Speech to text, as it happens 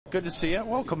good to see you.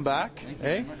 Welcome back.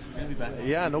 Hey,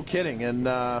 yeah, no kidding. And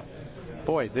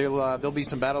boy, there'll be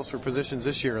some battles for positions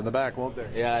this year in the back, won't there?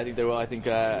 Yeah, I think there will. I think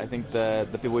the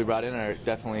people we brought in are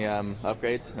definitely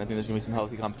upgrades. I think there's gonna be some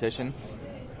healthy competition.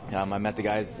 I met the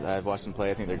guys. I've watched them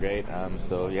play. I think they're great.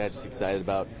 So yeah, just excited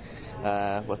about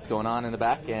what's going on in the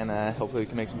back, and hopefully we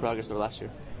can make some progress over last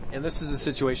year. And this is a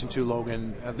situation too,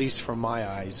 Logan, at least from my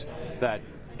eyes, that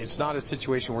it's not a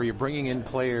situation where you're bringing in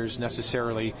players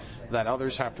necessarily that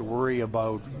others have to worry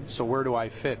about, so where do I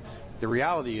fit? The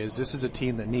reality is this is a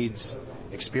team that needs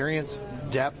experience,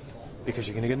 depth, because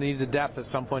you're going to need the depth at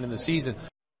some point in the season.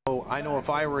 So I know if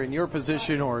I were in your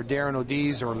position, or Darren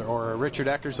O'Dee's, or Richard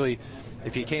Eckersley,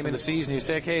 if you came in the season, you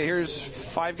say, okay, here's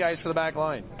 5 guys for the back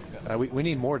line. We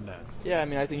need more than that. Yeah, I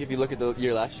mean, I think if you look at the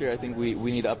year last year, I think we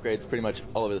need upgrades pretty much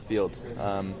all over the field.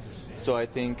 So I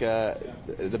think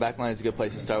the back line is a good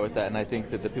place to start with that, and I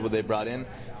think that the people they brought in,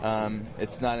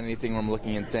 it's not anything where I'm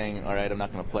looking and saying, all right, I'm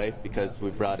not going to play because we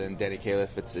brought in Danny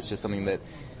Califf. It's just something that,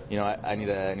 you know, I need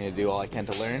to do all I can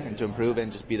to learn and to improve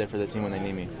and just be there for the team when they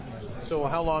need me. So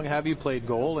how long have you played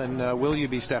goal, and will you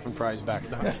be Stefan Fry's back?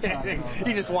 No,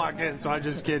 he just walked in, so I'm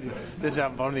just kidding. This is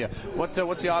having fun with you.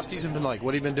 What's the off season been like?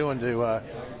 What have you been doing to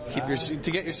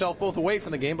get yourself both away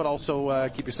from the game, but also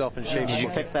keep yourself in shape? Did you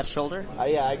fix that shoulder?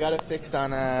 Yeah, I got it fixed on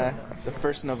the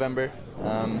 1st of November.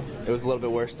 It was a little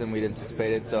bit worse than we'd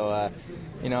anticipated, so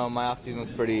you know, my off season was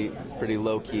pretty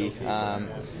low key.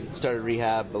 Started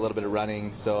rehab, a little bit of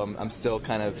running, so I'm still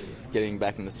kind of getting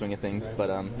back in the swing of things. But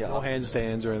yeah, no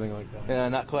handstands or anything like that. Yeah,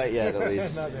 not quite yet, at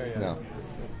least. Not there yet. No.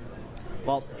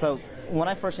 Well, so when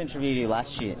I first interviewed you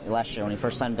last year when you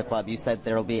first signed with the club, you said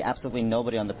there will be absolutely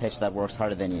nobody on the pitch that works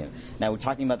harder than you. Now we're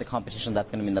talking about the competition that's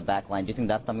going to be in the back line. Do you think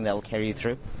that's something that will carry you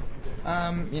through?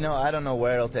 You know, I don't know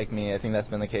where it'll take me. I think that's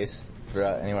been the case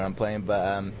throughout anywhere I'm playing,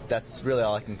 but that's really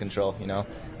all I can control, you know.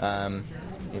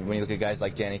 When you look at guys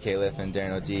like Danny Califf and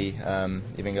Darren O'Dee,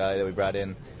 even guy that we brought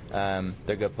in,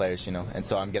 they're good players, you know, and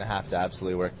so I'm going to have to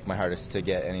absolutely work my hardest to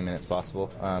get any minutes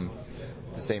possible.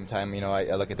 At the same time, you know,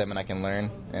 I look at them and I can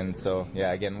learn, and so,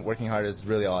 yeah, again, working hard is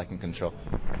really all I can control.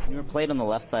 You were played on the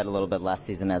left side a little bit last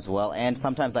season as well, and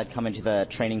sometimes I'd come into the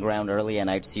training ground early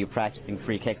and I'd see you practicing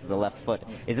free kicks with the left foot.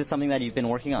 Is this something that you've been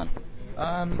working on?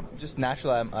 Just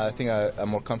naturally, I think I'm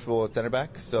more comfortable with center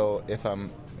back, so if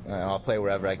I'll play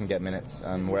wherever I can get minutes,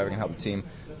 wherever I can help the team.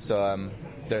 So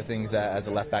there are things that, as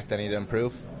a left back, that I need to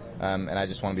improve, and I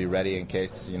just want to be ready in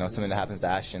case, you know, something that happens to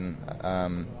Ashton,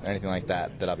 or anything like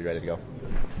that I'll be ready to go.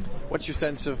 What's your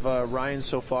sense of Ryan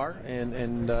so far,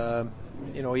 and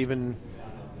you know, even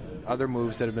other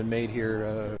moves that have been made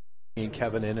here, and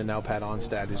Kevin in, and now Pat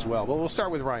Onstad as well. But we'll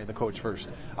start with Ryan, the coach, first.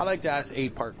 I like to ask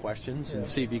 8-part questions and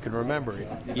see if you can remember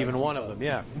even one of them.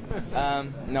 Yeah.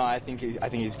 No, I think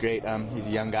he's great. He's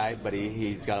a young guy, but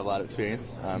he's got a lot of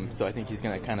experience. So I think he's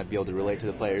going to kind of be able to relate to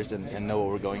the players and know what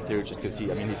we're going through, just because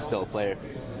he's still a player.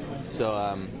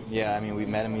 So yeah, I mean, we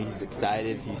met him. He's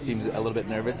excited. He seems a little bit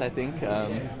nervous, I think,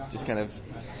 just kind of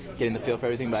getting the feel for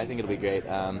everything. But I think it'll be great.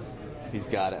 He's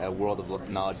got a world of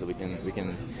knowledge that we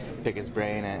can pick his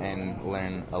brain and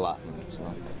learn a lot from him.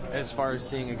 So. As far as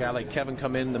seeing a guy like Kevin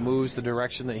come in, the moves, the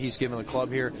direction that he's given the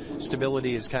club here,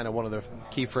 stability is kind of one of the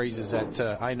key phrases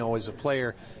that I know as a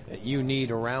player that you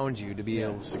need around you to be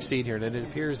able to succeed here. And it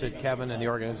appears that Kevin and the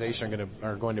organization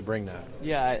are going to bring that.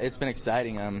 Yeah, it's been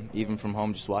exciting. Even from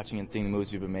home, just watching and seeing the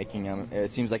moves we've been making,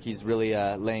 it seems like he's really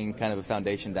laying kind of a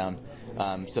foundation down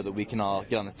so that we can all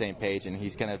get on the same page. And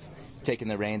he's kind of taking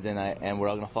the reins, and we're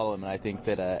all going to follow him. And I think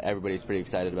that everybody's pretty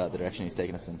excited about the direction he's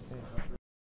taking us in.